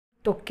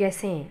तो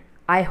कैसे हैं?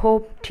 आई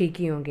होप ठीक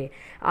ही होंगे।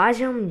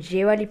 आज हम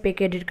ये वाली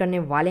पिक एडिट करने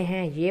वाले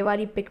हैं। ये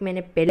वाली पिक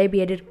मैंने पहले भी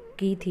एडिट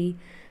की थी,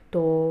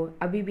 तो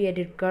अभी भी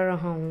एडिट कर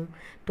रहा हूँ।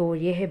 तो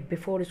ये है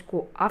बिफ़ोर,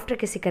 इसको आफ्टर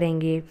कैसे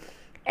करेंगे,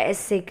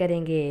 ऐसे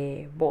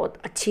करेंगे। बहुत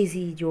अच्छी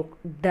सी जो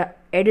द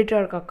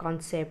एडिटर का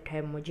कॉन्सेप्ट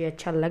है मुझे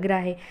अच्छा लग रहा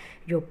है।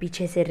 जो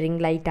पीछे से रिंग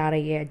लाइट आ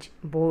रही है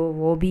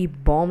वो भी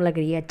बॉम लग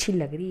रही है, अच्छी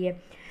लग रही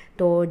है।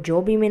 तो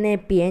जो भी मैंने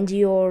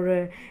पीएनजी और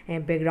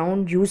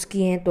बैकग्राउंड यूज़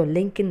किए हैं तो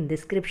लिंक इन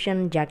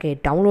डिस्क्रिप्शन जाके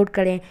डाउनलोड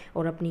करें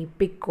और अपनी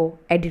पिक को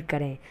एडिट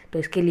करें। तो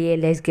इसके लिए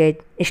let's get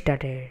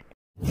started.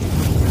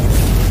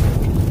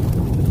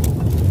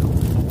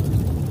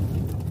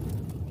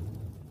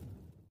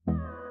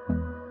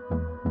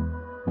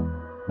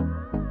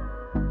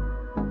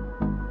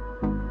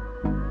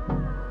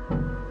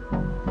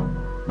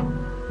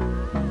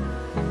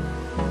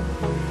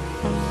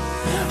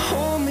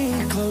 Hold me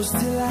close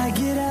till I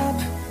get up.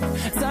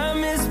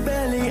 Time is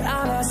barely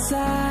on our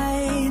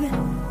side.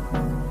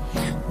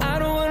 I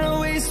don't wanna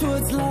waste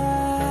what's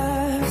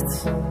left.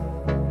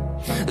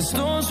 The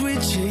storms we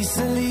chase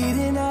are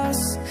leading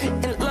us,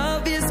 and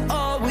love is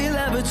all we'll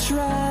ever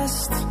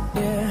trust.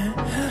 Yeah,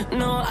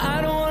 no, I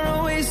don't wanna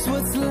waste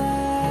what's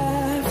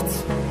left.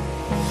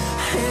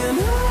 And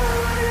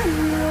on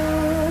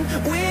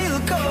we'll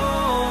go,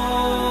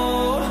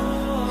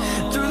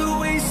 through the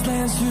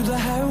wastelands, through the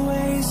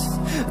highways,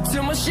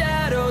 till my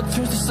shadow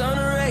turns to sun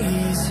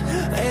rays.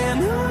 And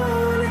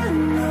on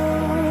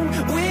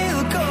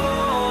we'll go,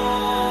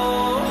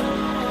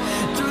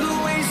 through the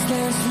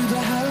wastelands, through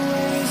the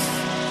highways.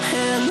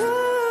 And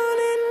on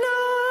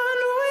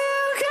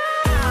we'll go.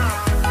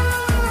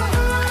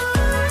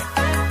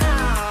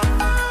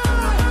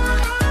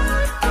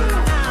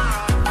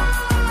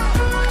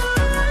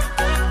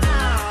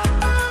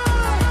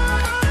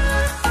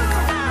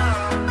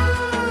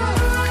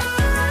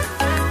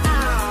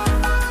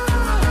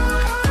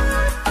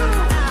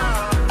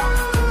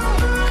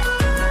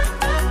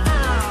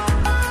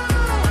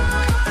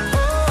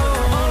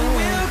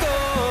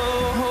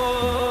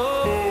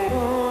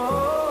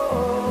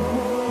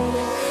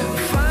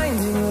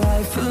 Finding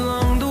life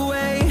along the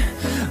way,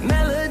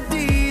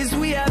 melodies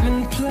we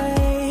haven't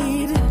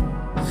played.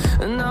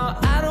 No,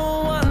 I don't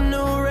want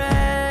no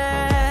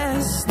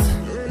rest.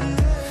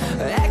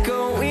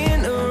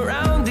 Echoing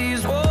around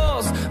these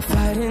walls,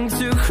 fighting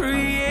to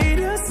create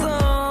a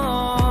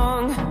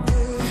song.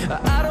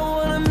 I don't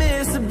wanna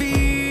miss a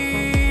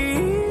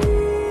beat.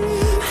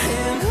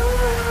 And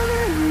on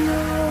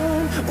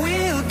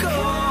we'll go,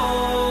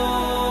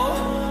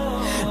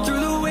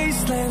 through the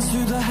wastelands,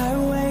 through the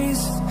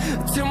highways,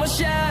 till my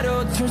shadow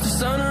turns to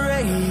sun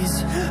rays.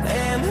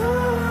 And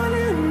on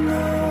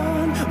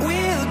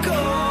we'll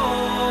go,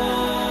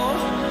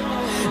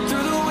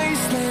 through the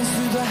wastelands,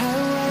 through the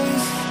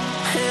highways.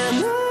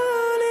 And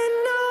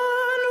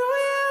on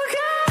we'll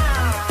go.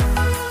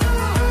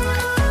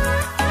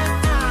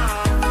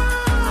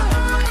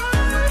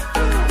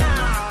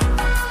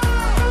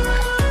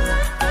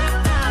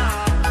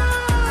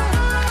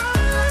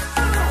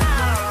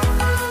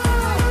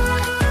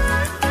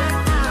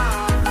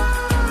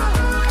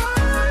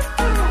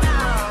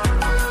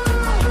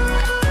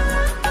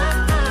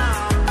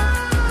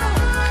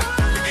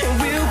 And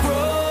we'll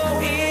grow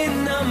in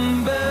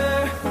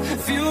number,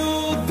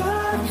 fueled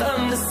by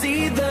them to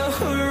see the